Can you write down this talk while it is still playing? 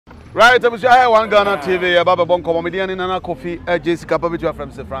Right, I'm sure one Ghana TV, Baba Bon comedian in Nana Coffee, Jessica Pabitua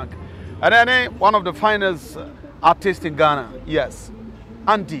from Mr. Frank. And then one of the finest artists in Ghana, yes.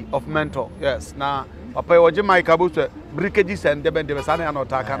 Andy of Mentor, yes. Now, Papa Jamaica Busa, Brickages and Deben Devasana and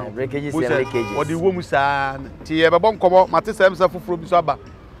Otakano. Brickages and Brickages. What the Womusan, Tia Bon Como, Matissa himself from Saba,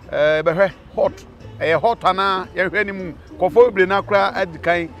 hot, a hot Anna, Yanimu, Kofo Brinacra at the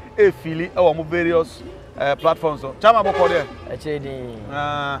kind of Philly or various platforms. Chama Boko there.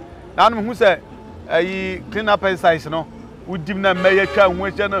 And who said, I clean up a size, no? We didn't make a can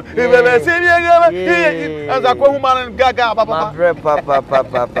which as a woman and gaga, papa.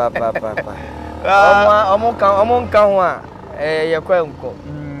 Among Kawa, a quenco.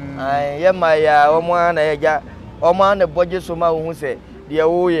 I am my woman, a woman, the budget so much who said, the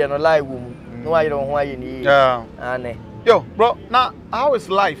away and a live woman. No, I don't know why you need. Yeah, yo, bro, now, how is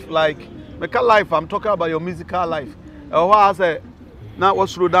life like? Make a life, I'm talking about your musical life. What I say? Now,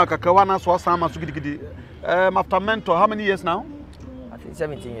 what's through that? Kawana Swasama Sugidi. After Mentor, how many years now? I think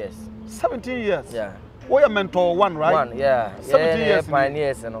 17 years. 17 years? Yeah. Oh, your Mentor one, right? One, yeah. 17 years.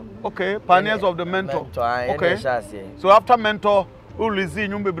 Pioneers, you know. Okay, pioneers of the Mentor. Okay. So after Mentor, who Lizzie,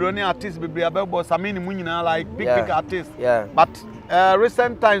 you be brony artists, be able to like big artists. Yeah. But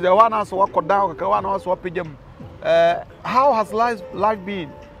recent times, the one has walked down, the one has walked them. How has life been?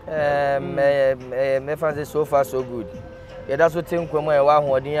 My friends, so far so good. Yeah, that's what think when I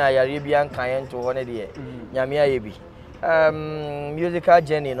want to Arabian kind to one day. Yamia Yebi. Musical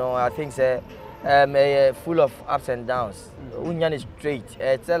journey, you know, I think full of ups and downs. Union is straight.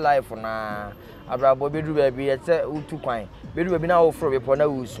 It's a life for now. Abrabo bedu baby, it's a utu kwine. Bedu baby now for upon a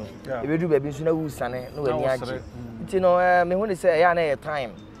wusu. Bedu baby soon a wusane, no yaji. You know, me when they say a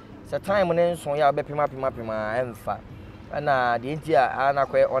time. It's a time when so ya be pima and fa. And the India Anna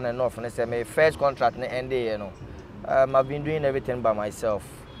on and off, and I say my first contract in the end, you know. I've been doing everything by myself.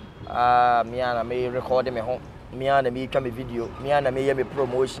 Me and me recording my home. Me and me come a video. Me and me have a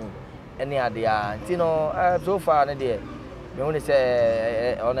promotion. Any idea? You know, so far, no day. Me only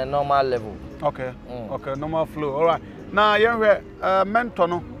say on a normal level. Okay. Okay, normal flow. All right. Now, you Mentor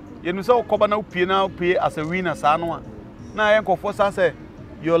no. You know, so come now pay as a winner, sanwa. Now, you go say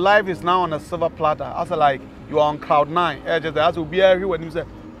your life is now on a silver platter. As like you are on cloud 9. Just as will be here when you say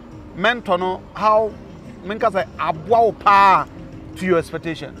Mentor no. How? Menka say abwa pa to your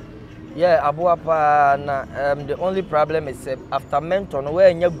expectation. Yeah, abwa pa na the only problem is after Mentor no where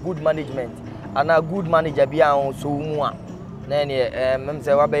you good management and a good manager be on so much. Then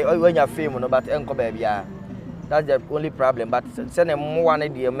say when you fame no but enko baby. That's the only problem. But send more one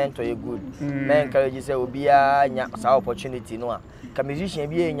the Mentor you good. Me encourage you say obi a nya sa opportunity no. Ka musician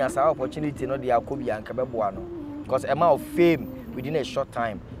be nya sa opportunity no dey akobi anka beboa no. Because amount of fame within a short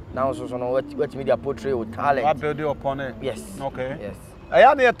time. Now, so what media portray with talent. I build upon it. Yes. Okay. Yes. I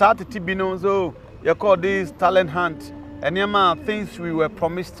had a tati tibino, so you call this talent hunt. And things we were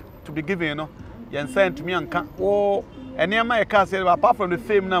promised to be given, you know. You sent to me and oh, and I can't say apart from the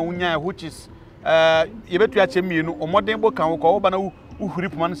fame now, which is you bet to actually you know, or more than book can call Bana who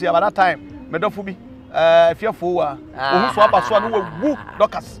rip man say about that time. Medofubi, if you're for who swap a swan who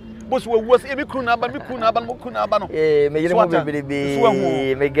doctors. Was every kuna ban.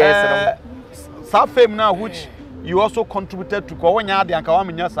 Fame now, which you also contributed to Kawanya and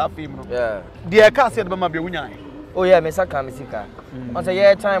Kawaminya fame. Yeah. The car said Bama Biunya. Oh, yeah, Messaka Messika. Once a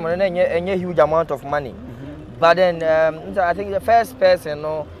year time and a huge amount of money. But then I think the first person,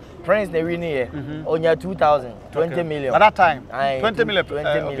 no, Prince Nevini, on your 2000, 20 million. At that time, 20 million.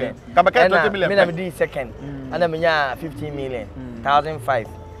 Come back 20 million. I'm second, and I'm 15 million, 1,005.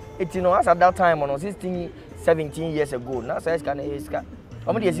 It's you know, as at that time, on 16, 17 years ago, now says can okay.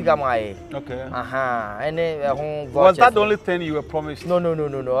 And then was that the only thing you were promised? No. I'm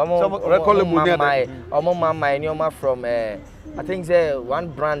my from I think one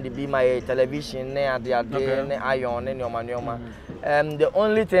brand be my television the iron and the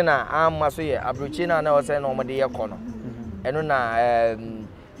only thing I'm Abruchina and I was saying normally corner. And then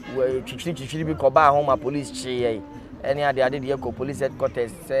chichi be home a police chair. Any other the police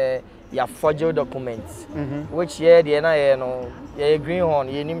headquarters say your forged documents, which year the NIA no greenhorn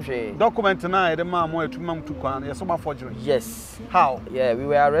ye nimshe document na the man more to mam to kwan yes some forgery. Yes. How? Yeah, we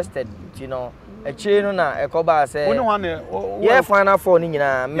were arrested, you know. A chain na a coba say yeah, final for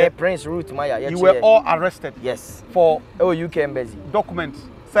na me Prince Root Maya. You were all arrested? Yes. For UK embassy. Documents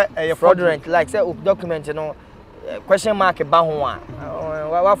say a fraudulent like say document you know question mark ba ho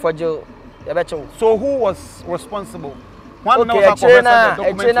what forgery. So who was responsible? One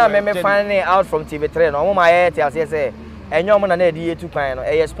okay, me finding out from TV3. No, my head say, and your man and the 2 kind.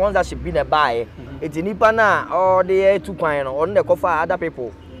 A sponsorship been a buy. It's nipa na or the 2 kind on the cover other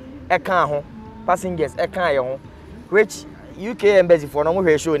people. eka ho passengers eka ye ho which UK embassy for no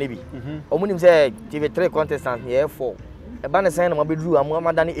mo show ni bi omunim say TV3 contestants here 4 e ba ne say na mo bedru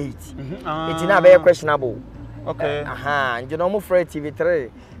am dane 8 it na be questionable okay nje no mo free TV3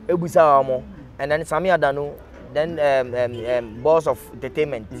 ebusa mo and then Sami Adano then boss of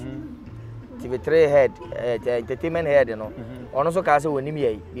entertainment TV3 head entertainment head you know ono so ka say wonim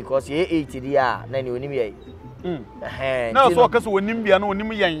ye because ye 8 dia na ni wonim ye no so ka say wonim bia na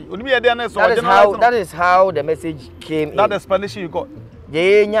wonim ye dia na so that is how the message came that explanation you got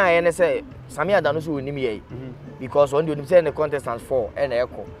ye nya ye ne say Sami Adano so wonim ye because on the wonim say the contestants 4 and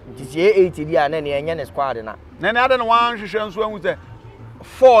eko it ye 8 dia na ni enya ne squad na ada na wan hwehwe nso ahu say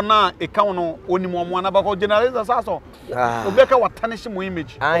 4 na account no onimomo na bako generalize saso obeka watanish mo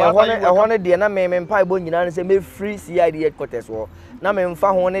image ehone de na me mpa bo nyina ne se me free CID headquarters wo na me mfa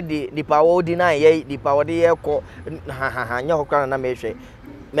ho ne de power di na ye di power de ye ko nya hokra na me hwe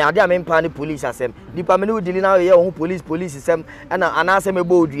me ade a me mpa ne police asem di pa me ne udili na ye ho police sem ana asem e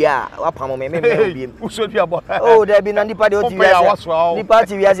bo odua wapam me obiem uso dua bo oh there be na di pa de oti wiase di pa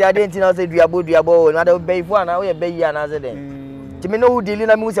ti wiase ade ntina se dua bo na de beifo ana wo ye beyi ana se den Timi no dealing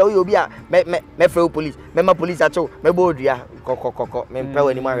na me say we obi a me free police me ma police acho me bo odua kokokoko me mpa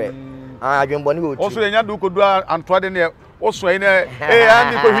wani ma hwe adwenbo ni we oti oso enya du kodu antwade ne oso ene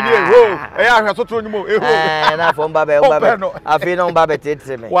Andy ko hini ho ahwe so tro nyimo na fo mba be afi no mba be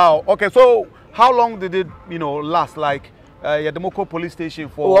tete me wow okay so how long did it last like your demoko police station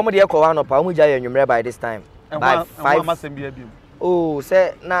for o mo de ko wa no pa o mu ja yenwumre by this time by 5 oh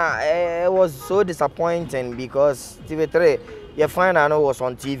say na it was so disappointing because TV3 your final was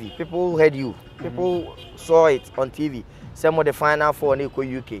on TV. People heard you. People saw it on TV. Some of the final 4 in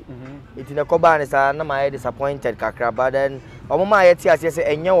UK. It's in a Koban is na disappointed kakra, but then Omama yet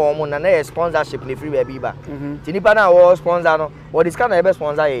say enya woman na sponsorship ni free baby ba. Tinipa na was sponsor no. What is kind of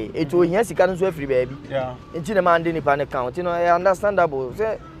sponsor e? It will yes can so free baby. Yeah. Into the man didn't pan account. Understandable.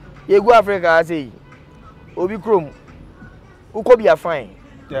 Say you go Africa say Obi Krom. Uko be fine.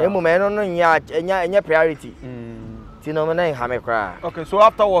 The moment no nya priority. Okay, so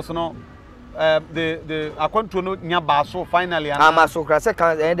afterwards, the account to nya baso finally. So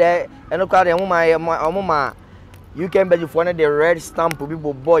second and crowd you can be for the red stamp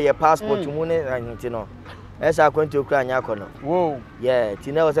people boy your passport to money and as I going to Ukraine. Whoa, yeah,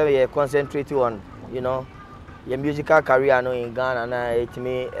 Tina was concentrating on your musical career in Ghana and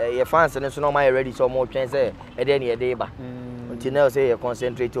me your fans and so my ready so more chance at any day. But Tina say you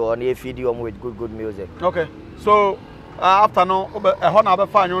concentrate on a video with good music. Okay, so. After no, I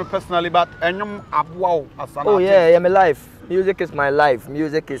find you personally, but wow, oh yeah, my life. Music is my life.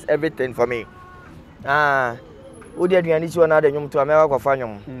 Music is everything for me. Who did you need to another to America for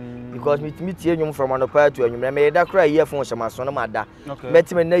you? Because me you from an opera to you. May that cry here from some son of my dad.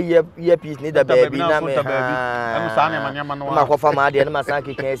 Met me year piece need a baby. I'm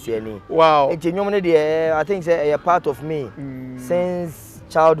Masaki can't see any. Wow, it's I think a part of me since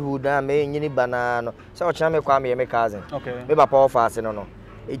childhood me nyini banana so o chama me kwa me cousin okay me papa o fast no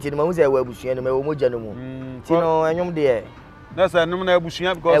enti no mahu say we abusua no me wo moja no mu ti no enwum de na say no na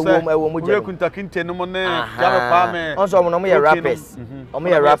abusua because we kuntakinte no mo ne jame kwa me onso mo no me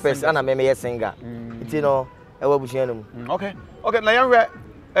rappers ana me singer enti no e wo abusua no mu okay na yanwe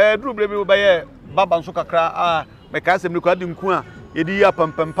duru bre bi ba ye baba nso kakra me ka asem ni kwa di nku a yedi ya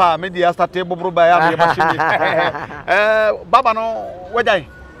pampampa me di start bobro ba ya me machine baba no wajai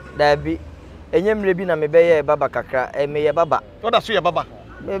dabi enyemre bi na me be baba kakra me ye baba oda so ye baba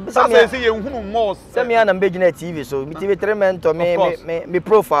say ye hunu mo say me na mbegi na TV so me TV3 mentor me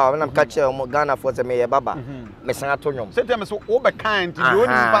profile na catch Ghana for say me ye baba me san atonyom say tell me so o be kind the only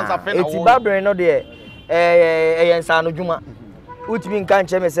fans afena eti baba no de yensa no dwuma utimi nka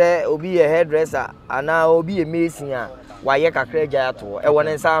nche me say obi ye hairdresser ana obi ye mason a waye kakra gya ato e won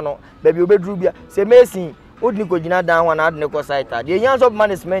nsa no ba bi obeduru bia say mason odni ko gina dan wan adne ko site the years of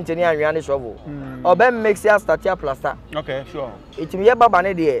management ni anwea ne shovel obe mix ya start ya plaster okay sure itimi ye baba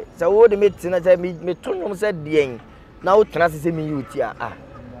ne de say wo de metina say me tonwom say de na wo tena say me yuti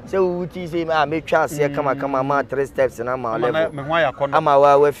say wo ti say me twa ase kama ma 3 steps na ma level me ho ayakono ama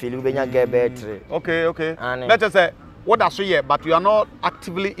wa feel we benya get better okay let us say what that so here but you are not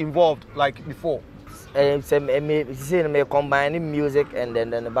actively involved like before say me combine music and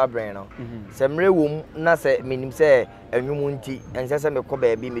then the barbering no say mre wom na say minim say enwum nti ense say me ko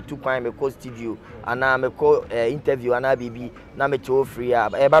ba bi me tu kwan me ko studio ana me ko interview ana bibi na me cho free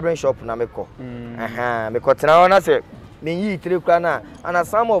barbering shop na me ko me ko tena na say me yi tire kwa na ana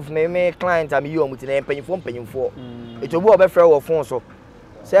some of me clients am yi omuti na empanyimfo etobu obefre wo phone so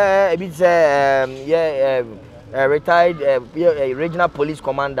say e bi say retired regional police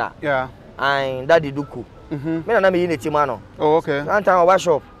commander. Yeah. And Daddy Duku. Me na me yin etimano. Oh, okay. One time I was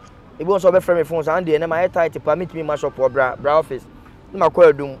shop. It was over from my phone and dey na my tight permit me my shop for bra office. Ma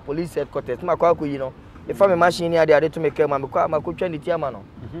call dum police headquarters. Ma call you know. If I'm a machine here dey to make ma ko twa ni tiama no.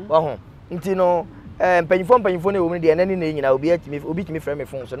 Wa ho. Nti no mpanyifo ne wo dey na ni na nyina obi timi frame my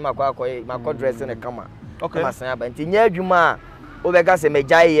phone so ma call dress na kama. Okay. Ma san aba nti nya adwuma a obega se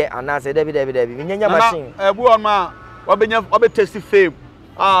mejaye anase David me nya machine. Ebu on ma obe test fame.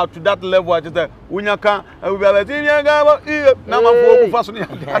 To that level, I just said, Unyaka, we be like,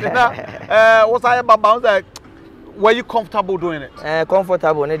 what's I about that? Were you comfortable doing it?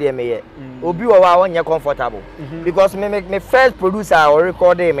 Comfortable, ne me. Obi wa want you comfortable because me first producer or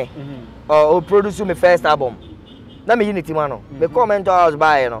recording me or produce my first album. Na me unity man no. Me comment house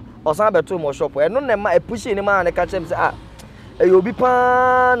buy no. Or some be too much shop. No na push any man na catch him say obi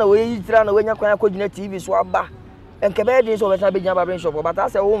pa na we yitra na we nya kwan akogina TV so aba. And Cabedi so better be Jabba shop, but I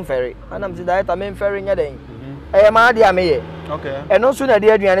say home ferry. And I'm the diet I'm ferrying a day. My dear me. Okay. And no sooner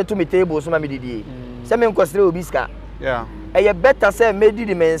dear Diana to me table, so my didi. Some costly bisca. Yeah. A better say made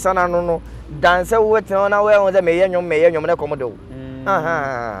the men son no dance wet on our own the mayor, your commodore.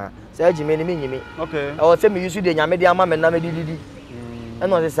 Say Jimmy me. Okay. Or send me you see the Yamedia mamma and Namedi.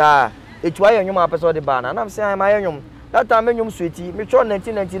 And what is it's why you my episode the ban, and I'm saying my young. That time you sweetie, me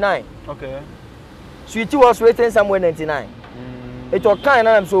 1999. Okay. Sweetie was waiting somewhere 99. It was kind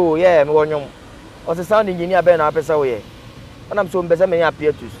and I'm so yeah, me won was a sound engineer Ben Apesa way. And I'm so better many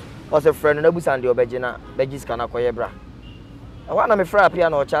appeatus. Was a friend and Abu Sandy or Begina, Begis can acquire bra. I want to fry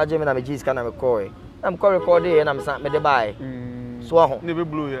piano charge him and I'm a G's can have a coy. I'm call recording and I'm sat me the buy. So never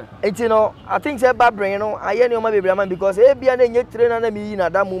blew ya. And you know, I think that bad brain, I know my baby because be an yet train and me in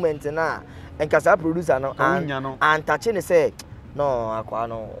at that moment now. And Casa producer no and touching the say, no,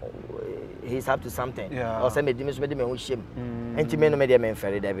 Aquano. He's up to something. Yeah. Or send me diminish me with shame. And to me, no media men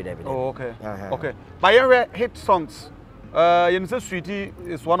ferry David. Oh, okay. Okay. By your hit songs, you know, Sweetie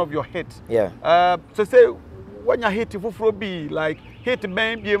is one of your hits. Yeah. So say when you hit it for be like hit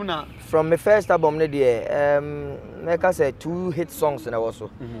band now. From my first album, like I said, 2 hit songs and also.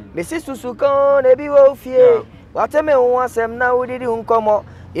 Mrs. Susuko, Nebi Wolfie. What I mean once I'm now did you come up?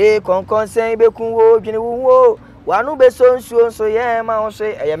 Ye con say be kunwo, Jinwo. One be so yeah, ma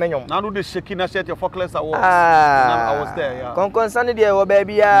say I am now do the shaking at your Fockless Awards. I was there, yeah. Concern dear, oh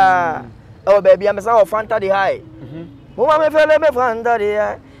baby, oh baby, I'm so Fanta the high. Woman, me fell me Fanta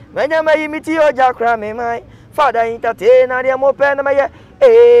the when you may meet your jack me, my father entertain, I am open, my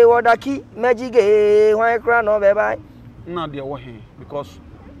Odakky magic, why crown no baby. No, dear, what because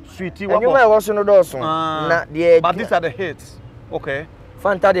Sweetie, what you was no dose, not dear, but these are the hits, okay.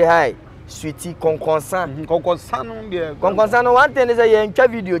 Fanta the high. Sweetie Conconsan. Conconsan, one thing is a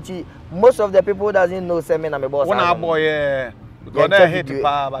video. Most of the people doesn't know Semen and my boss. One boy, yeah. Because they hate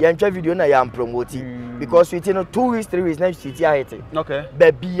the video na I am promoting. Because Sweetie no 2 weeks, 3 weeks, now Sweetie I hate it. Okay.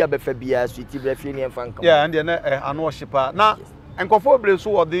 Baby, I Sweetie, Brefini and Fan. Yeah, and then an worshipper. Now, and conformably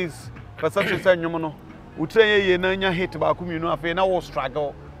so are these perceptions and you would say ye nanya hate about community. Now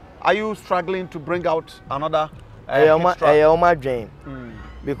struggle. Are you struggling to bring out another? I am my dream.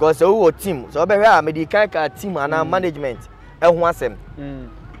 Because our team, so I made the team and our management, and wants them.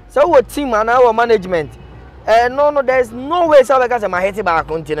 So our team and our management, no, there's no way so because my head back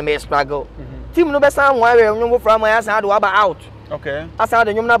continue me struggle. Team no best somewhere you from my ass out. Okay. As I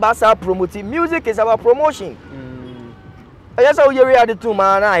the you basa promoting music is our promotion. Yes, how you read the 2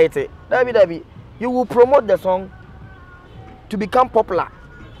 man I hate it. David, you will promote the song to become popular.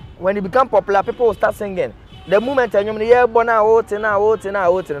 When it become popular, people will start singing. The moment you hear bona out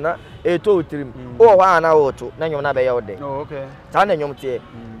na e to trim o wa na oto na nyom na be yode. Oh, okay. Ta na nyom tie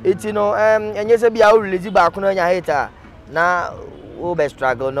eti no enye se bia o release ba ko na nya hater na o be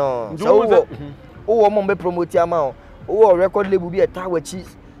struggle no so wo mo be promote ama o record label bi e ta wachi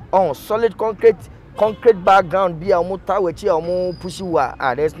on solid concrete background bi a mo ta wachi a mo push wa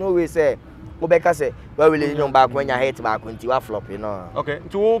there's no way say o be ka say we release nyom ba ko nya hater ba ko nti wa flop you know. Okay,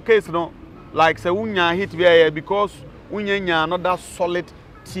 to case no like say unya hit because unya another solid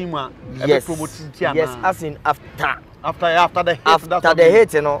team yes. Yes, as in after the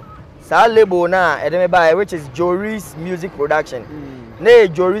hit you know. Sa label na edeme buy which is Jory's Music Production. Ne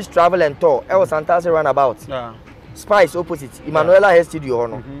Jory's Travel and Tour. E was fantastic runabout. Yeah. Spice opposite. Emanuela Hair Studio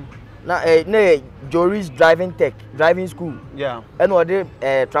no. Na ne Jory's driving school. Yeah. And what they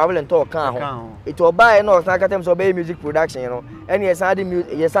travel and tour can. It will buy no na katem so be music production you know. And yes had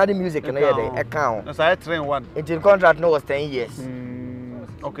music no here account. Na say train one. Until contract no was 10 years.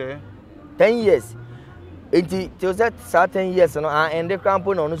 Okay. 10 years. Until that certain years no and the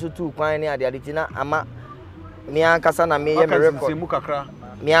campaign no so too kwan ni ade na ama Me ankasa na me ye me record.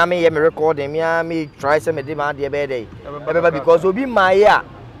 Me am ye me recording. Me am me try say me dey ma dey be dey. Because obi my ya.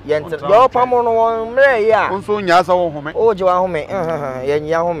 Yen yo pamo no won mre ya. Onso nya asa wo home. O je wa home. Ye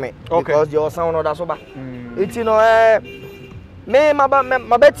nya home because your sound no da so ba. Iti no me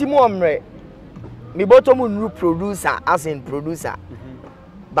mabeti mu omre. Me bottom new producer as in producer.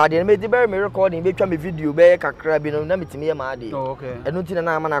 But then me dey be me recording be twa me video be kakra bi no na metimi ye ma dey. Oh okay. Enu ti na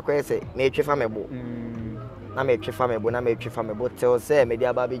na akwa say me twefa me bo. Na me twefa me bo tell say me dey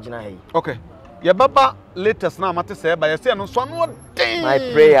aba be gina he. Okay. Your baba latest now mate say ba yesi anu so anu den. My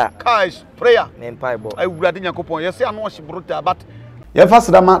prayer. Cash prayer. Me mpai bo. I wurade Yakopon yesi anu ohye bruta but ye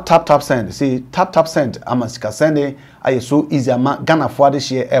fasidama tap send. See tap send ama sika send ay so easy ama Ghana for de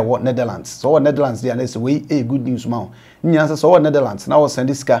share e wo Netherlands. So Netherlands dey na say we good news ma. Nyansa so Netherlands na wo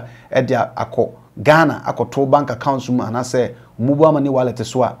send sika e dia akọ Ghana akoto bank account mu ana say mobile money wallet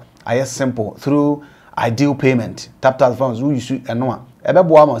so a ay simple through ideal payment. Tap funds we use eno a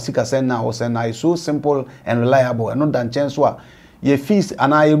ebeboa ma sika send na wo send na is so simple and reliable and no dan chance so ye fees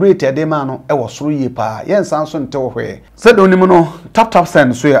and I rate de ma no e wo soro ye pa ye nsan so nte wo hwe said onim no tap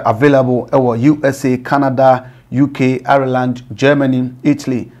send so available e wo USA, Canada, UK, Ireland, Germany,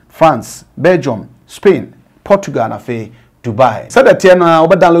 Italy, France, Belgium, Spain, Portugal na fe Dubai. Said that na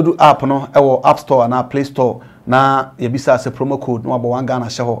oba download app no e wo App Store na Play Store na ye bisa se promo code no abo wanga na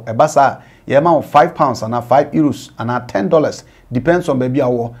hye ho e basa ye ma £5 and €5 and $10 depends on baby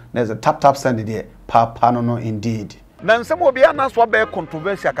awo there's a tap send there papa no indeed na nsem obi anaso be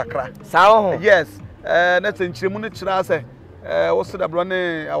controversial kakra sao yes na tenchiremu ne kira se wo se dabro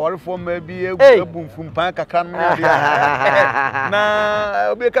ne awarefo ma bi ebu mfumpan kakra no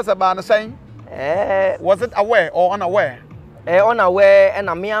na obi kasa ba na san was it aware or unaware unaware and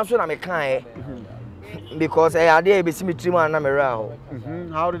na me anso na me kan because I dey be symmetry man na me ra ho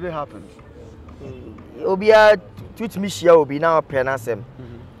how did it happen obia tutimi hia obi na pe na sem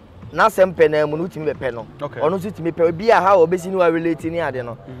na sem pe na mu no tutimi be pe no ono tutimi pe obi a ha obesi ni wa relate ni ade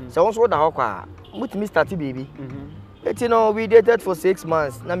no so won so da ho kwa mutimi start baby eti no we dated for 6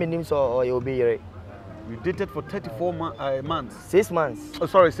 months na me nim so o ye obi yere we dated for 34 months 6 months oh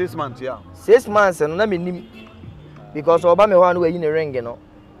sorry 6 months yeah 6 months no na me nim because oba me ho na we yi ne ring no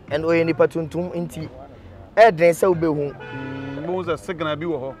and o ye ni patuntum nti e den se obehu mo za signal bi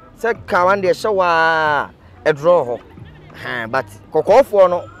wo ho se ka wan de hyewa e draw ho but kokofo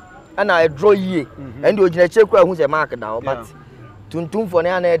no na e draw yie and o gina cheku ahu se mark da but tuntum fo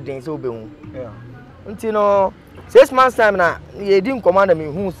na e den se obehu yeah nti no 6 months time na ye di command me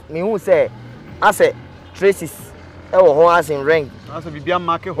hu se ase traces e wo ho as in ring ase bibia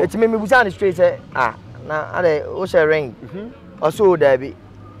mark ho etime me busa ni straight na ade o share ring also da bi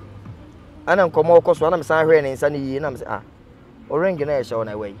ana nkomo okoso ana me san hwe ne nsa ni yi na me se o ring na e show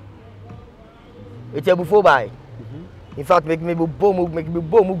na way it a before by in fact make me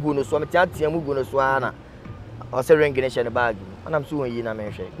boom go no so me tiatia mu go no so ana o se ring na she ne bag ana me so won yi na me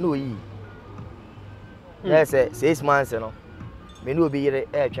hwe no yi yes 6 months no me no obi yire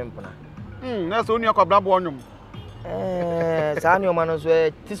e twempona na so oni akwabra bo onyum sa ni o ma no so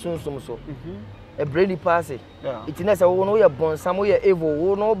ti sunsum so e brainy pass it na say wo no ye bonsam wo ye evil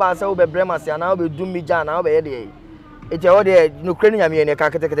wo no ba say wo be bremase ana wo be dum ja na wo be ye de eti o de no kre nyame ne ka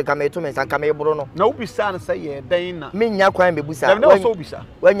kete ka me to me san ka me bro no na wo bisa na say ye den na me nya kwan be busa na so bisa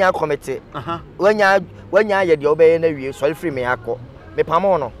wanya committee wanya ye de obeye na wie sorry free me akọ me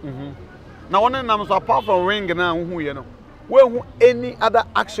pamo no na wona nam so apart from ring na hu ye no we hu any other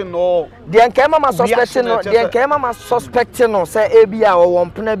action or the nkema ma suspecting no the nkema ma suspecting no say e bia wo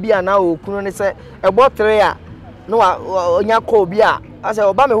mpena bia na okunu ne say e bo 3 a no onya call bia I say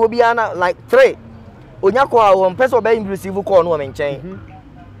oba me ho bia na like 3 onya call wo mpesa oba receive call no me nchen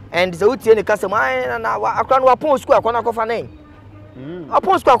and so utie ne kasa ma na akwa no apon school akwa na kofa nen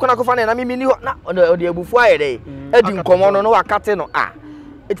apon school akwa na kofa nen na mi ni na o de ebufu ayede edi nkomo no wakate no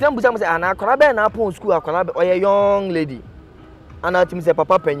etina busa mo say na akwa be na apon school akwa be oye young lady ana timi say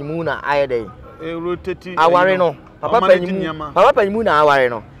papa panyimu na ayede rotate aware no papa panyimu na aware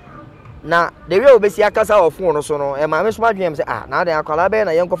no na the way obesi akasa ofun no so no e ma me so madwen say na de akwa be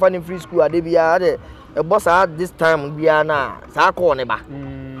na yenkofa ni free school ade bia de e boss this time bia na sa call ne ba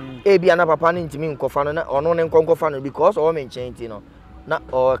e bia na papa ni ntimi nkofa no na ono ne nkonkofa no because o me nchenti no na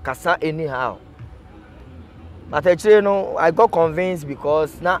o kasa anyhow but actually no I got convinced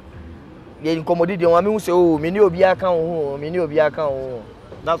because na ye incommodity dey wan me say me ni obi aka ho me ni obi aka ho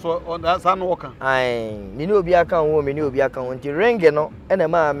that's how no work me ni obi aka ho me ni obi aka ho nti ring no ena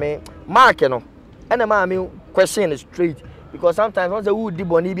ma me mark no ena ma me question straight because sometimes once who di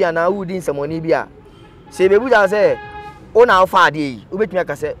boni bia na who di nsamoni bia say bebu da say o na ofa ade yi obetumi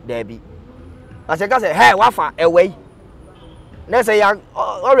aka say da bi I say hey wafa away na say ya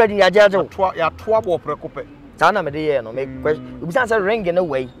already ya jajo ya to abo prekope sana me dey no me question we say ring na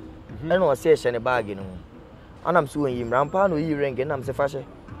way na no say she ne bag no anam so yi mrampa no yi ring na am say fashe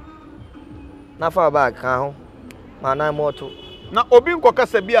na fa bag kan ho mana moto na obi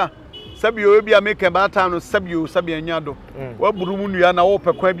nkokasa bia sabio bia make about time no sabio nyado wa burumu nua na wo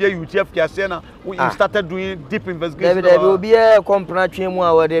pekwan bia UTF kiase na you started doing deep investigation there will be a company twemu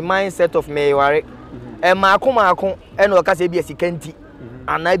a the mindset of me ware e maako e na okasa bia sikanti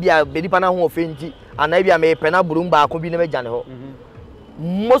ana bia bedipa na ho ofenti ana bia me pena burum baako bi na megane ho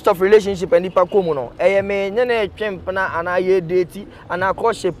most of relationship and nipa komu no e me nye na twempna ana ye date ana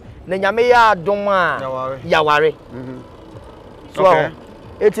courtship na nyame ya adom a ya ware so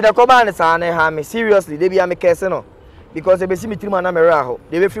eti na koba ne sa na ha me seriously dey bia me kese no because e be si me tirima na me ra ho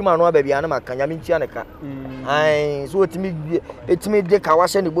dey be free man no ba bia na maka nyame ntia ne ka ai so etimi de ka wa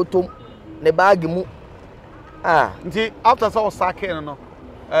hye ne botom ne bag mu nti after so sake no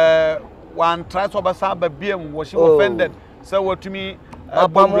one try to ba sa ba biem wo she offended so what to me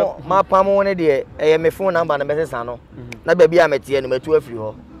ma pamo ne de e me phone number na message no na ba bia metie no matu afiri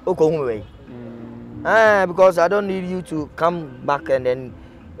ho okohu we because I don't need you to come back and then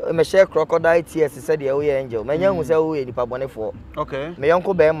me share crocodile tears said the angel me nyahu say wo nipa bone for okay me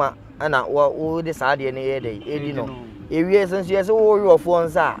yonko be ma na wo de sa de ne ye dey edi no ewie sense yes wo yo fo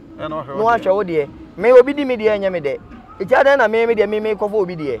nsa no ahwe wo de me obi di me de anya me de iti adan na me de me kofo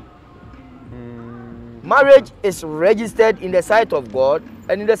obi de marriage is registered in the sight of God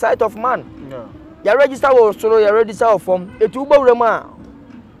and in the sight of man. You register with solo, you register with form.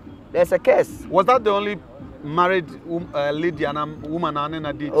 There's a case. Was that the only married lady and woman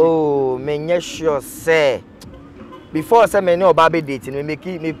and did? Oh, me sure say. Before I say me no baby dating,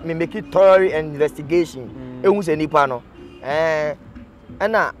 me make it thorough investigation. Who's any panel? And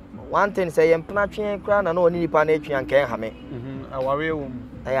one thing say I'm planning crown and no any panel and can't have me. I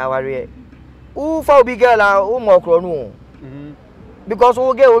worry. Who for big girl who more crown? Because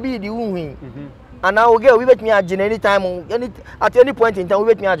we get be the win. And now we get we bet me at any time at any point in time we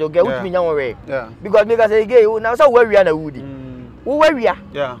bet me at get with me now because make us say gay now so where we are na woody. Who where we are?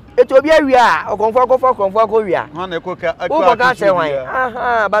 Yeah. It will be a we are or confirm we are.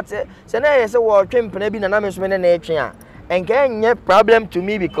 But say na say we twin na bi na me so me na etwe and can problem to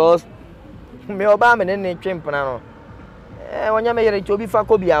me because me oba me na twin na no. Wonya me yere to bi fa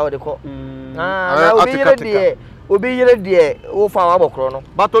ko bia wo de ko. Obi yere de wo fa wa bokro no.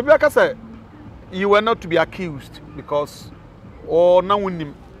 But obi aka say you were not to be accused because now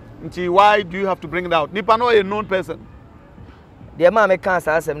why do you have to bring it out? Nipa no a known person. The man me can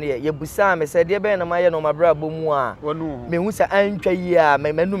say asem ne ye busa me say de be na maye no mabra bomu a me hu say antwa yi a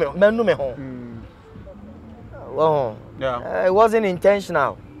menu me ho. Oh. Yeah. It wasn't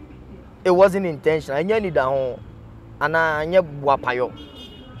intentional. Anya ni da ho ana anya buapayo.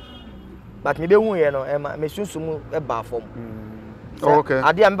 But me be hu ye no me sunsumu e ba fom. Okay.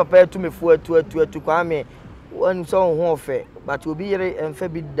 Ade am papa to me fu atu kwa me won so ho ofe but obi yere emfa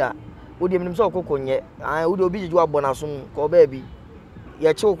bi da wo de menim so kokonye wo de obi jeju abonaso ko ba bi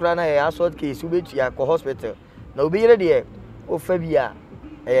ye che okra na ye assault case wo betu ya ko hospital na obi yere de o fa bi a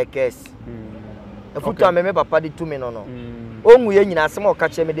e case efutu am me papa de to me no onwu ye nyina asem o ka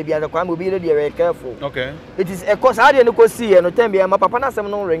che me de bi an kwa me obi yere de very careful. Okay. It is a cause ade ne ko see no time bi ma papa na asem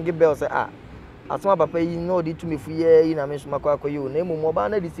no ring bell say asoma papa yi no di to me fu ye na me so makwa akoyi na emu mo ba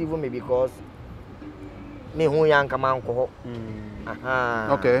na deceive me because me hu ya nka man ko ho.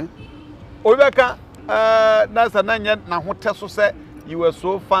 Okay. Obeka na sa na nya na hote so say you were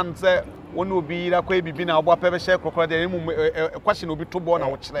so fan say woni obi ra kwa bibi na obo pebe share kokora de emu question obi to bo na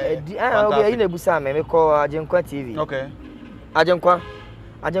wo kire. Obi yi na busa me ko Ajenkwa TV. Okay. Ajenkwa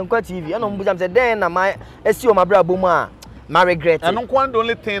TV ana mbuja say den na my esi o mabra bomu a my regret. And the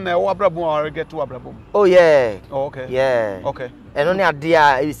only thing I regret to Abrabum. Oh yeah. Oh, okay. Yeah. Okay. And only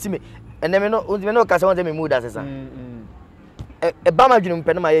idea you see me. And then me no cause want me mood as esa. E ba ma dwunu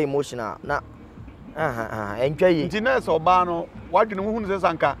mpɛ no my emotional. Na entwa yi. Engineers oba no, wa dwunu hu nse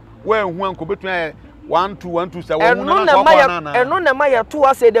sanka, wa hu anko betun 1 2 1 2 7 hu na so kwa na. Eno na ma ya to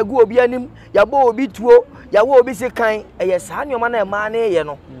ase de gu obi anim, ya bo obi tuo, ya wo obi se kan, eye saa nyoma na ma na ye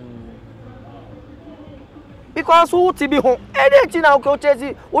no. Because who to be home, anything now go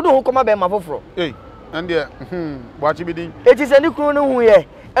chase, who don't come about my fofro. Hey, and there, what you be doing? It is any crew who here,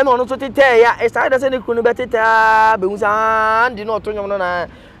 and on to tell ya, a side as any crew better, Bunsan did not turn on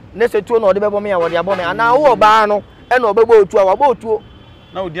next to no the Babomia or the Abome, and now Bano, and Obo to our boat to.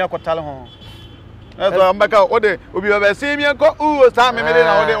 No, dear Cotalon. That's why I'm back out. What day will be over? See me and go, oh, Sam,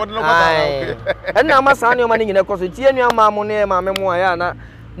 and now my son, your money in a cost, your mamma, my memoir.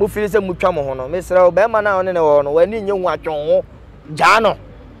 mo feel say mo twa mo ho no me sere o be ma na one ne wo no wani nye nwatwon ho ja no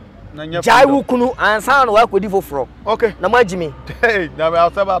jai wu kunu ansa no wa kodi foforo okay na magimi hey na we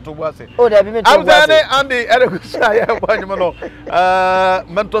asaba to bo ase o da bi me to I'm saying Andy erekusha ya banyuma no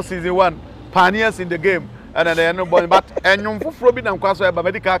mentor season 1 pioneers in the game and then no boy but enyum foforo bi na nkwaso e ba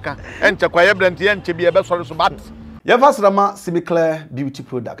medical aka enche kwaye brand ye enche bi e be sori so but ye fasrama Simiclear beauty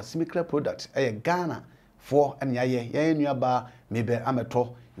product Simiclear product e Ghana for enya ye nuaba mebe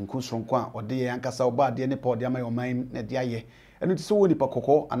ameto nkusronko a ode ye yankasa oba de ne pa ode amaye oman na de aye enu ti so woni pa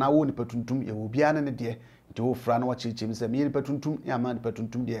kokko ana wo ni patuntum ye obi ana ne de nti wo fra na wa chirichim se me ni patuntum ya ma ni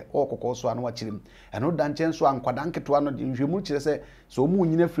patuntum de o kokko so ana wa chirim enu da nchen so ankwada nketo ano de nhwemu chire se so mu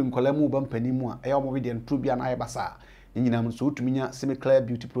nyina firi nkola mu ba mpani mu a e omo bi de ntu bia na aye basa nyina mu so otuminya Simiclear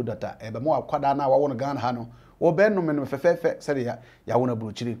beauty product a e be mo akwada na wa wo no Ghana ha no wo be no me no fefefe se ya wo na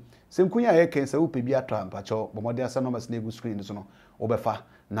buruchiri senkunya ye ken se wo pe bi ato ampacho bomode asa numbers na egu screen so no wo be fa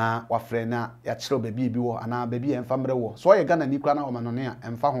na wa frɛ na ya kyerɛ baby bi wo ana baby emfa mre wo so ye Ghana ni kra na wo manone a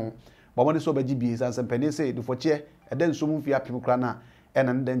emfa ho bomode so ba gibi sanse mpani se du foche ede nsum mfi apim kra na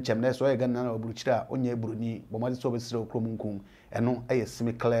ena ne nkyem na so ye Ghana na oburuchira a onye buruni bomode so be sire okrom nkum eno eye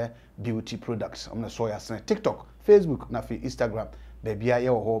Simiclear beauty products omna so ya sene TikTok Facebook na fi Instagram baby aye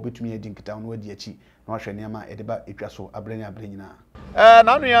wo ho betumi edi nkita no wadi achi na hwɛ niam ede ba etwa so abrenya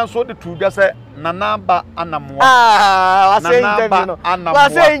na nu yan so de tu bia se nanaba anamwa wa say interview no wa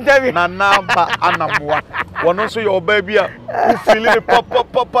say interview nanaba anamwa wono so your baby a u feeling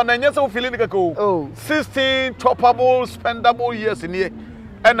pop na nyese u feeling kako 16 toppable spendable years in here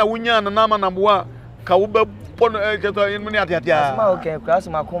na wunya nanaba anamwa ka wo ba pono jeto yin muni atiatia asma okay class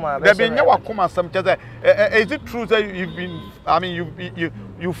makoma be be nya wakoma sam cheze is it true that you've been I mean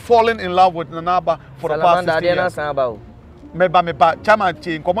you fallen in love with nanaba for the past 16 years meba chama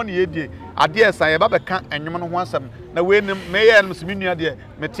che nkomo ne yedie ade esan ye ba be ka enwom no ho asem na we nim me ye no simi nua de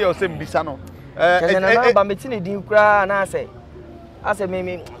mete o se mbisa no na ba meti ne din kura na ase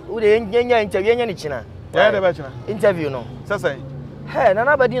me wo de nyanya interview nya ni china ya de ba china interview no sese he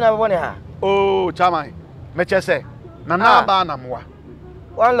na ba din na bo ne ha oh chama me che se na ba na moa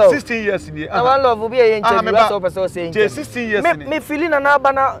one love 16 years ni one love be ye interview so person say interview 16 years ni me feeling na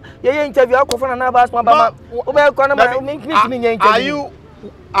ba na ye interview akofo na ba asma ba o be ko na me interview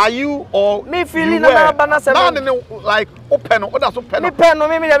are you or me feeling na ba na se na like open o da so pen me pen no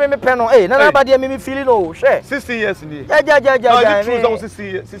me pen no na ba de me feeling no share 16 years ni ja true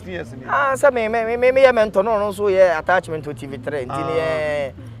 16 years ni say me ye mentor no so ye attachment to TV3 ntini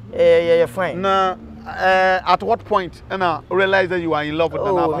ye fine na at what point and I realize that you are in love with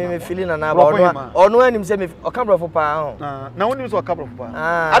Nanaba? Oh, me feeling Nanaba. Or no one say me a camera for pa. Now when you saw a camera for pa.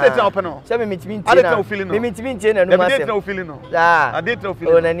 I didn't open no. Say me mean. I didn't feeling no. Me mean no. I didn't know feeling no. I didn't know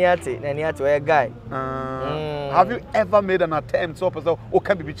feeling. Oh, naniate a guy. Have you ever made an attempt so person who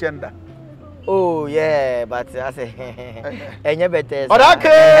can be gender? Oh yeah, but I say enya better.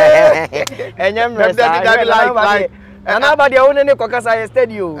 Odakky. Enya like and nobody own any kokasa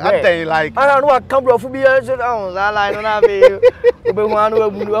arrêsted you. I tell you like I don't know what camera for be so down that line na be obe hu anu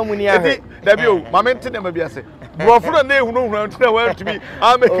amuni ahwe. Dabi o mama ntine ma bi ase. Brofro na ehunu hu ntine wa to be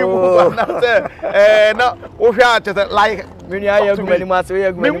I make you move na say na o hwa chese like mini aye agumani mu ase we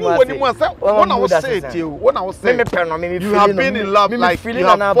agumani mu ase. Me mu ase wona wo say it you wona wo say. Me pen no me you have been in love like you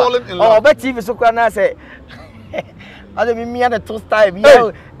have fallen in love. Oh be TV so kwa na say ade me me na two style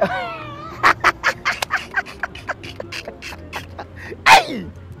bi.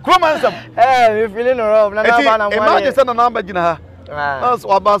 Come on, some. Hey, we feeling rough. Na na ba na mo. Imagine say na number gina ha. That's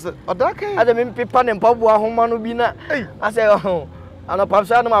what boss. Odakky. Ade me pipa ne mpabu ahoma no bi na. I say oh. Ana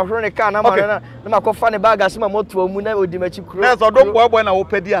papsa na ma hwere ne car na ma na ma kofa ne bag asema moto mu na odi machi kuro. Na so don boy na wo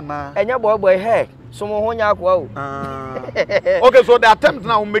pedi ana. Enya boy he. So mo ho nya akwa o. Okay, so the attempt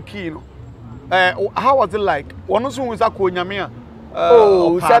now make you how was it like? One so won ko nyame a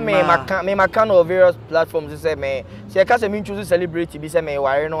oh, say me makan of various platforms say me. Say ka say me choose celebrity bi say me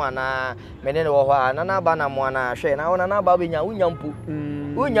ware no ana me ne wo ho ana na ba na mo ana hwe na ona na ba be nya unyampo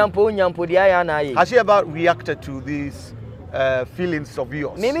dia ya na yi. Has she ever reacted to these feelings of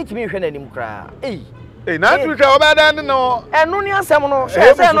yours? Me timi hwe na nim kra. Na tu hwe obedan no. Enu ni asem no.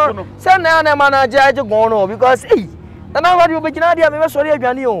 Say na manager gon no because na ba di obegina dia me be sori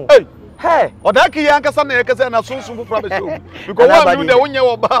adwane o. Hey, Odakky yankasa na yakasa na sunsun fufura be show. Because one you dey wonya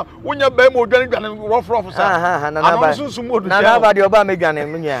oba, wonya ba mo odwane rough sa. Na sunsun mo do. Na ba de oba me dwane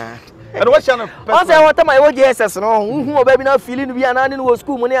nya. And what channel? I say what my OJSS no, who oba bi na feeling bi ana ni wo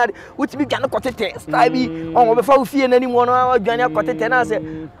school mo ne ade, wuti bi dwane kotete, style bi, on oba fa ofie na ni mo no dwane kotete na say,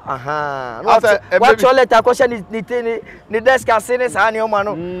 what your letter question ni desk ase ne sa ne o ma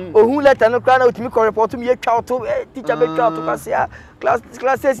no. Ohun letter no kra na utimi ko report mi twa to teacher be twa to ka say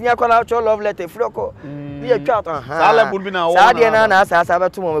classes nya kwala cho love letter froko be a chat sala would be now sa de na sa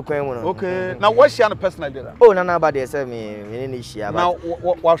beto mo kwan mu no okay now what share personally oh na ba de say me ni share now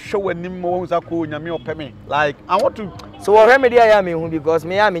what show anim mo za ko nyame opeme like I want to so what remedy I am hu because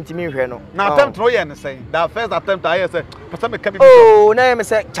me am ntimi hwe no na attempt no ye ne say that first attempt I say person me ka bi oh na me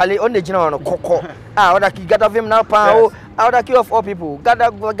say Charlie on the gina no kokko Odakky gather him now pa o Odakky of all people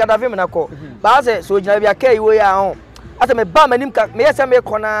gather him na ko ba say so gina bia kai wo ya ho asa me ba manim ka me yesa me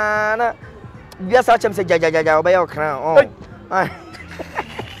kona na bia sa chem say jajajaja oba ya okran oh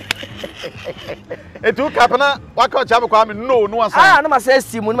etu kapana waka cha kwa me no asa na ma say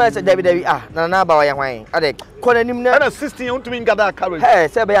simu na ma say dabi na ba wa ya hwan ade kona nim na 16 you ntumi ngada carry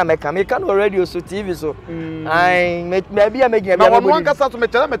say be ya me can radio so TV so ai me bia me gina bia na one kasa to me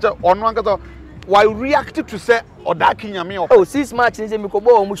tell me onu ankasa why react to say Odakky nyame op oh 6 March say me ko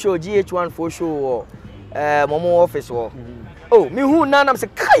bo mu show GH1 for show momo office wo oh mi hu na nam se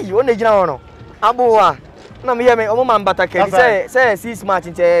kai o na gina wo no aboa na me me omo man batakari say 6 March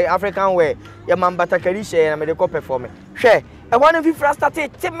in African way ya man batakari share na me dey go perform hwe e wan fi fra start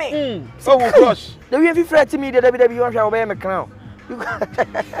it me so we crush the we fi fra me the WWE wan hwa obey me crown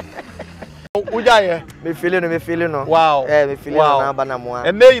ujaye me feeling no wow me feeling na ba na mo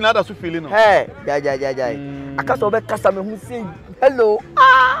and dey na da so feeling no ja akasa obe kasa me hu say hello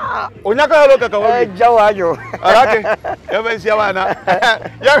onyaka hello kaka wa jawajo okay e be sia wa na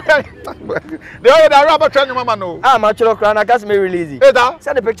ya dey da raba try mama no ma chiro kra na gas me release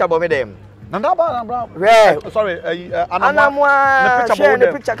send the picture about me them nanda ba sorry anamwa share the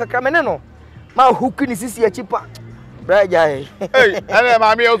picture kakra me no ma hook ni sisi ya chipa braja hey ene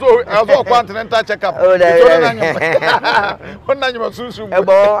ma mi ozo continental check up onna nyuma susu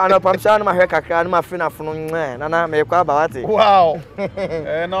ebo anopam sha no ma hwe kakra no ma fe na fono na me kwa ba wate wow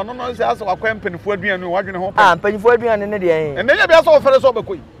no se aso akwa mpanifo aduan no wadwene ho mpanifo aduan ne de ene nya bia so ofere so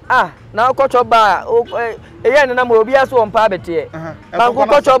obekoi na okocho ba eye ne na mo obi aso ompa abete ba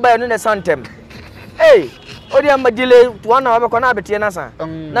okocho ba no ne santem hey odi amadile tuana wabekọ na abete na sa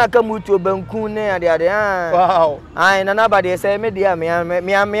na aka mutu obanku ne ade wow ai na ba de say me dia me na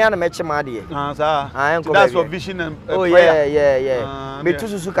mechema de that's your vision and prayer yeah me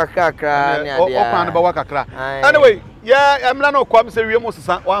tususu kakra ne ade okwan ba wa kakra anyway emla no kwam se wiem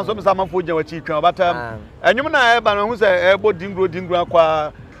osesa wan so me sa manfo gya wachi twa but enyum na e ba no hu se e bo dingro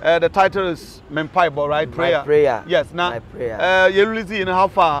akwa the title is Mempibo, right? Prayer. Yes. Now, you release in how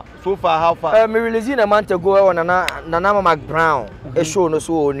far? So far. Me release in a month ago on Nana Mac Brown. A show no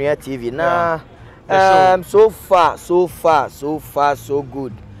so near TV. Nah. So far, so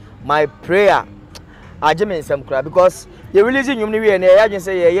good. My prayer. I just mean some crap because you releasing you and I just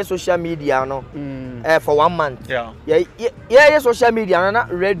say yeah social media no. For 1 month. Yeah social media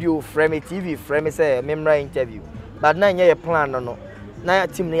not radio frame TV frame say memory interview. But now yeah plan no. Na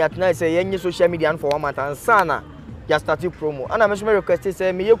team na yatna say yenye social media for 1 month and sana just started promo and I'm request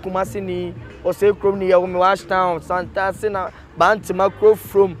say me Kumasi ni o say krom ni ya wo me wash town Santa Sena Bantima Crow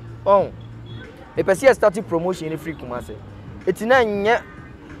from on e pesi started promotion in free Kumasi it na nye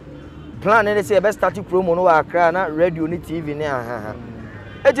plan na say be started promo no Accra na radio ni TV ni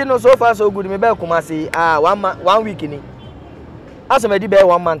it no so far so good me be Kumasi 1 week ni as me di be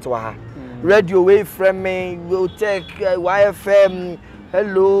 1 month wa ha radio wave from me will take YFM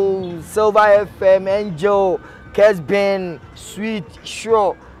hello Silver FM Angel Kesben Sweet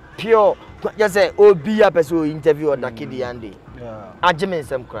Sure Pure just say obi a person interview Odakky Andy ajemen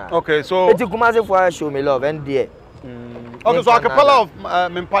sem kra okay so eti Kumasi for show me love and there okay so a cappella of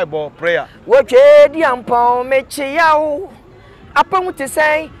Mempibo prayer wo twe di ampon me chiawo apamu te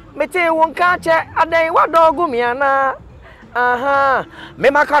say me te won ka che adan wa dogu mi ana me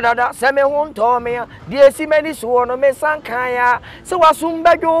makadada se me hunto me die si mani so no me sankaya se wasum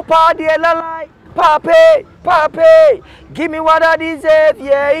bejo pa die lalai pape give me what I deserve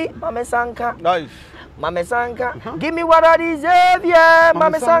yeah mame sanka nice mame sanka give me what I deserve yeah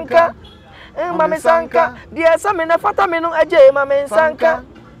mame sanka mame sanka die se me na fata me no aje mame sanka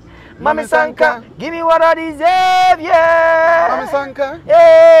Mami Sanka, give me what I deserve, yeah. Mami Sanka,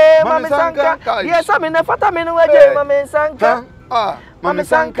 yeah, Mami Sanka. Yes, I'm in a fata menu, Mami Sanka. Mami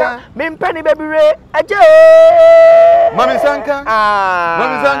Sanka, Mim Penny Baby Ray, Mami Sanka,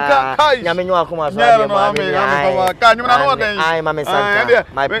 Mami Sanka, Yamino Kuma, Mami Sanka,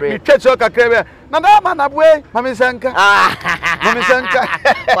 my prayer. Catch your cacre, Nana, way, Mami Sanka, Mami Sanka.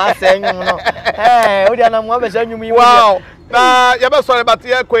 What's saying, no? Hey, Odiana, what was you? Wow. Na yaba sorry but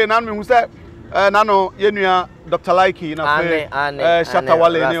here kwe na me hu say nano yenua Dr. Likey na fe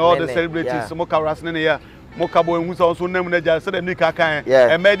Shatawale ni all the celebrities mo ka rasne ne ya Mokabo and who's also named Naja said a new cacan,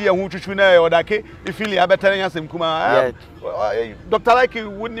 Yeah. and maybe a Huchuna or Odakky, if you have better than Yasim Kuma. Dr. Like you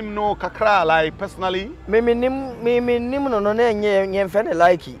wouldn't even know Kakra, like personally. Me no no friend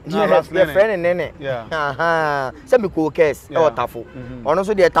like it. Friend nene. Yeah. Aha. Some cool case or tafo.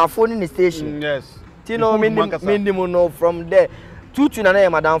 Also the tafo in the station. Yes. Tino minimum no from there. Tutu na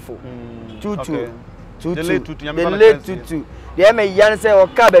madam fo. Tutu. The late tutu. The me yan say o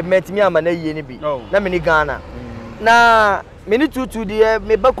ka be met me ama na yie ni bi. Na me ni Ghana. Na me ni tutu de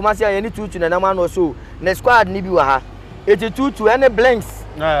me ba kuma say ye ni tutu na ma no so. Na squad ni bi wa ha. 82 any blinks.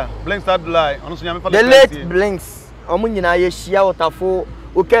 Yeah, blinks that lie. The late blinks. Omo nyina ye hia otafo.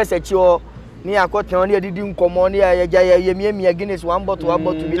 O kese chi o ni akotan ni adidi nkomo ni ye miamia Guinness one bottle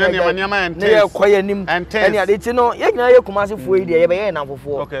bi na ye koye nim. Any ade no ye nyina ye kumase fo yi de ye be ye na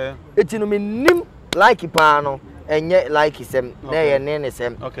fofo. Okay. Eti no me nim like pa no enye like sem na ye ne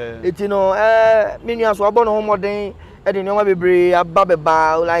sem. Okay. Eti no me nua so abo no homoden e de nyoma bebre aba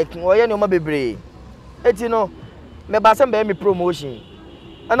beba like oye nyoma bebre. Eti no me ba sem be me promotion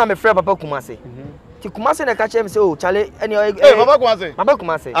ana me frɛ papa kumase ti kumase na ka kyerɛ me say oh chale any papa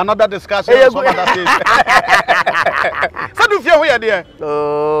kumase another discussion on some other things so do fear here there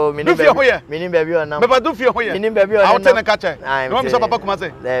oh me nim baby on me ba do fear here me nim baby on I want to catch you want me say papa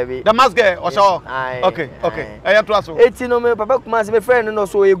kumase the mask guy or so okay I to aso eti no me papa kumase me friend no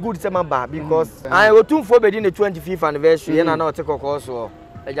so e good say ba because I otumfo be di the 25th anniversary na na otekoko so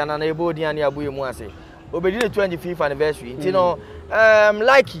e jana na ebo di ani abuye mu ase obedi the 25th anniversary you know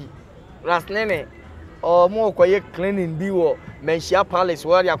likey last nene or more quiet cleaning bi wo Menchia Palace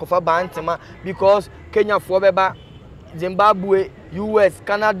where yakofa bantema because Kenya for beba Zimbabwe US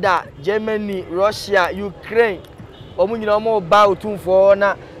Canada Germany Russia Ukraine omu nyina omo ba otumfo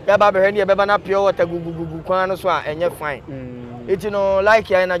na ya ba behwe ne beba na pure water gugugugu kwan no so a enye fine it know like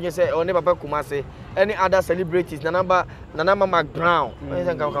ya na just say oni papa kumase any other celebrities na number Mark Brown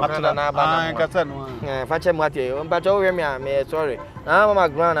na ba fache mwate mpacho we me sorry na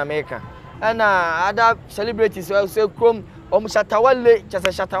Mark Brown America and other celebrities say chrome Shatawale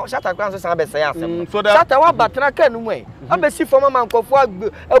chese shatakwan so san be say asem so that shatawa batra kan mu e abesi forma man kofo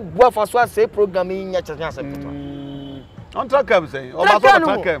abua fa so say program nya chese asem on track say o ba so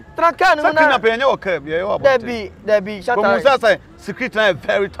track no na penya o cab ye o Debbie shatawa come say secret na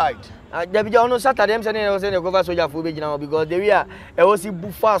very tight Debbie ono Saturday am say ne say ne go for soldier fo be gina because the way e was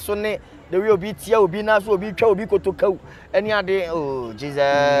bufa so ne the way obi tia obi na so obi twa obi kotoka any ade oh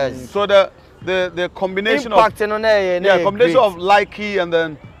Jesus so the combination impact of combination of likey and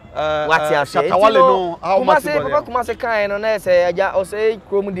then what you say Shatawale no how much papa kuma say kan no na say aja o say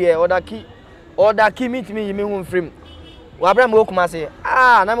krom de Odakky meet me hu frame wa bra me kuma say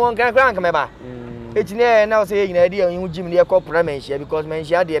na me won kan me ba etine na o say yina de hu gym ne ekọ pramenshia because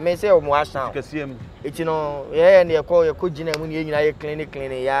menshia de me say o mo asan etino ne ekọ gina mu ne yina ye clinic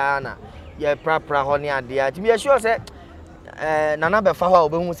ya na ye pra ho ne ade a ti me sure say nana be fa ho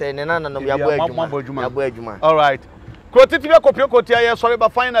obehu say ne nana no ya bo adwuma all right krotiti be kopio kotia ye sorry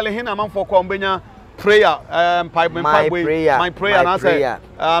but finally hin amanfo ko ombenya prayer my prayer na say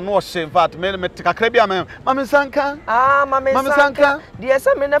no shame fat me kakra bia me mame sanka mame sanka de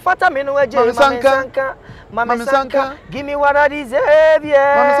say me ne fata me no aje mame sanka give me what I deserve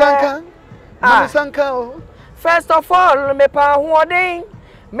yeah mame sanka first of all me pa hoden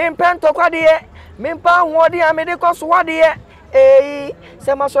me pento kwade me pa hoden a me de koso wade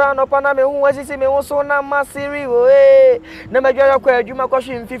se masora no pa na me hu asisi me hu so na masiri o na madwara kwa adwuma kwa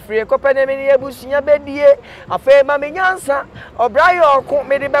hwe mfifire ko pa na me ne abusunya bedie afa ma me nyansa obrayo oko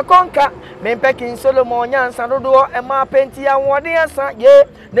me de be konka me pekin Solomon nyansa dodo e ma penti ya wode asa ye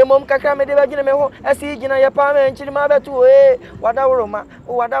ne mom kakra me de be gina me ho asi gina ye pa me nchiri ma betu wadawroma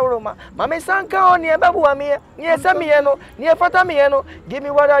ma me sanka oni e bebu wa me ye se me no ne fata me no give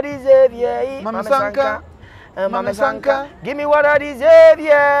me what I deserve ye ma me sanka Mama Sanka, give me what I deserve,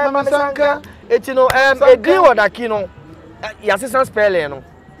 yeah, Mama Sanka. It's you know, Edin Odakky no, your assistant spelling no.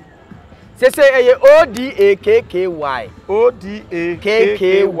 Say Odakky.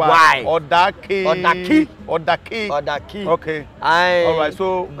 Odakky. Okay. All right.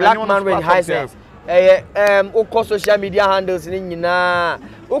 So black man with high sense. Oko social media handles ni nyina.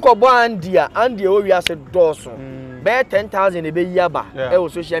 Oko bo Andy o wi ase doso. Be 10,000 e be yaba e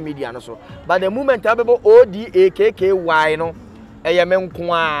social media no so. But the moment abebo Odakky no eyeme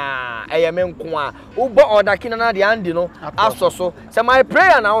nko a ubo Odakky na de Andy no asoso. Say my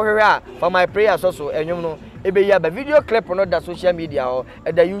prayer na wo hwehwe a for my prayer so enwum no e be yaba video clip no da social media or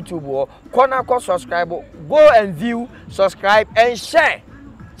e da YouTube or corner subscribe go and view, subscribe and share.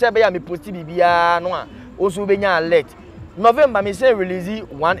 Say be ya me post bibia no a osu be nya alert. November me say release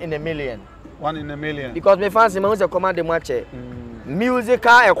 1 in a million. 1 in a million. Because me fancy me who command them watch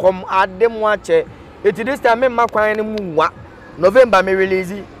musical e come add them watch it this time me makwan ni mu November me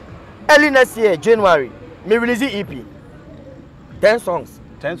release early next year January me release EP 10 songs.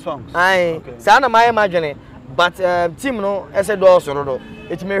 10 songs. Aye. Okay. Sa na my imagine but team no e say do so do.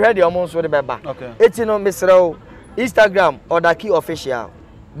 It me ready almost so the beba. Okay. It no me sro Instagram Odakky official.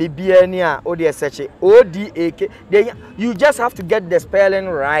 Bibia ni a o de search Odakky. You just have to get the spelling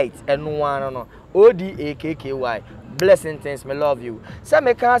right and no Odakky. Blessing things, me love you. Some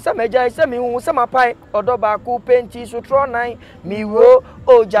me can, some me jai, some me who, some pie, odoba ku penti sutro nine, me wo,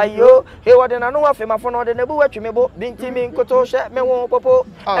 o jayo. He wa den anu afi ma fono de nebu wetu me bo, binti mi nkoto she me wo popo.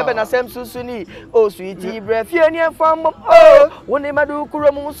 Ebe na sem susuni, o sweetie bre fie ni enfam oh, woni madu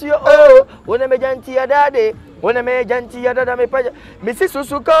kuro mu nsuo oh, woni me janti adade. Woni me janti adada me paja. Me si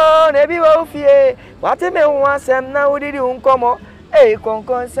susuko na bi wo fie. Wate me ho asem na udidi unkomo. Hey,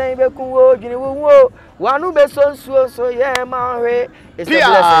 konkon say be ku wo gini wo. Wanu be so yeah man.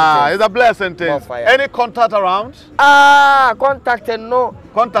 It's a blessing. Any contact around? Contact no.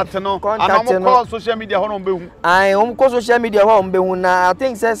 Contact no. And call social media ho no be hu. Call social media ho be hu na. I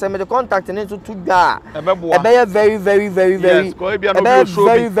think say me the contact into to ga. E be very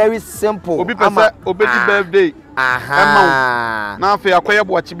very simple. Obi pese obedi birthday. Na fe akoye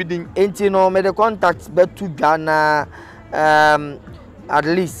bo achibidin. Enti no me the contact be to ga na at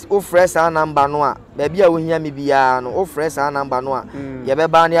least o fresh our number no a baby a wo hia me bia no o fresh our number no a ye be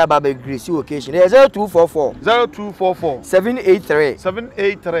ba na ba be grace occasion 0244 783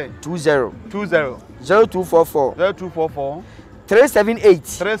 20 0244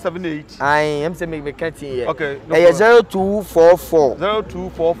 378 I am say me can't here. Okay. 0244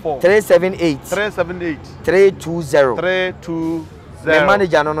 378 320 The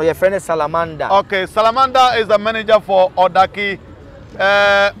manager no your friend is Salamander. Okay, Salamander is the manager for Odakky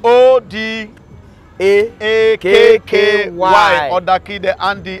Odakky Odakky the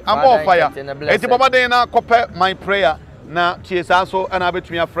Andy. I'm on fire. Eti baba dey na kope my prayer na tiesa so na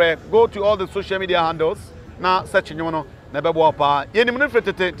betumi afre. Go to all the social media handles na search nyo no na bebo pa. Ye ni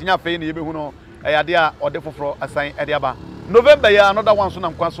mfretete tinya fe na ye behu no eyade a ode foforo asan ede aba. November ya another one so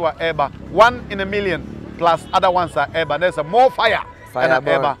na nkwaso a eba 1 in a million plus other ones are eba. There's a more fire and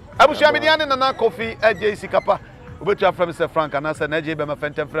eba. Abushia mediane na coffee JC Kapa. Obetu from Mr. Frank and answer Naji be my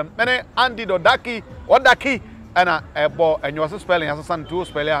fentem from. Mene Andy Odakky and ebo and you also spelling as a son to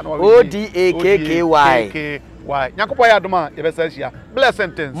spell Odakky. Nyakopo ya doma ye be say hia. Bless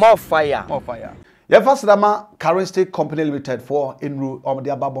sentence. More fire. Ye first dama arrεsted company limited for enru om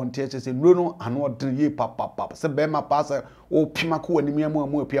dia babon THS enru no ano odre papa se be ma pass o pima ko animia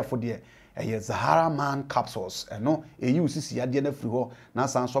mu apiafo de eye Zahara man capsules eno eyi usisi yade na firi ho na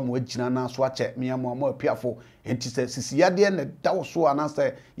san so mo agina na so ache miamu mo apiafo enti se sisi yade na dawo so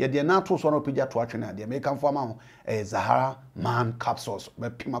anase yede na to so no pija to atwe na de me kan fo ma ho Zahara man capsules be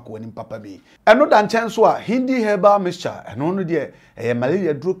pima ko anim papa bi eno dan chen so a hindi herbal mixture eno no de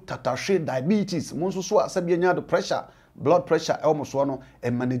malaria drug tatashe diabetes mo so asabi anya do pressure blood pressure almost one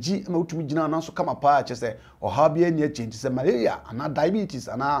manage ma utumi gina na so kama pa che se oha bia ni change se malaria ana diabetes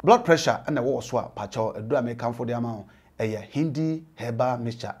ana blood pressure na wo so a pa cho edu American for the amount Hindi herbal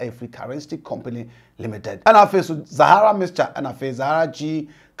mixture arrεsted company limited and afa so Zahara mixture and afa Zahara G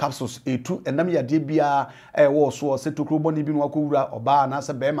capsules E2 enam yade bia wo so se tokrobo ni bi no akowura oba na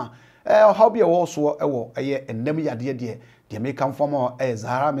se bema oha bia wo so wo enam yade de American form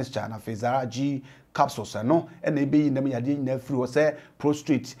Zahara mixture and afa Zahara G capsules no ena ebe yi nam yade nyina free wo se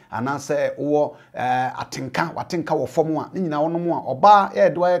prostrate ana se wo watenka wo form a nyina wono mu a oba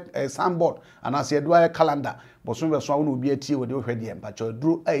do sandboard ana se do calendar bosun be so wo no obi atie wo de wo hwede mpa cho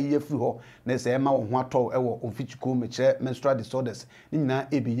duro ayi free ho na se ma wo ho ato wo onfichiko mekire menstrual disorders nyina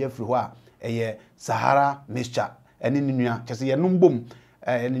ebe ye free ho a Zahara mixture eni nua kese ye numbom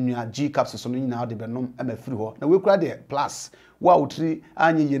eni nua G capsules no nyina de be nom ama free ho na we kura de plus wa utri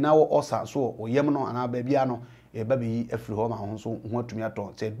anye ye na wo osa so oyem no ana ba bia no e ba be afiri ho ma ho so ho atumi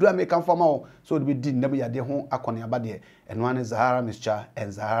ato se du American farmer ho so de be di nam yade ho akone aba de eno ane Zahara mixture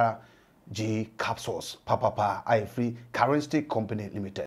and Zahara G capsules papa I free arrεsted company limited.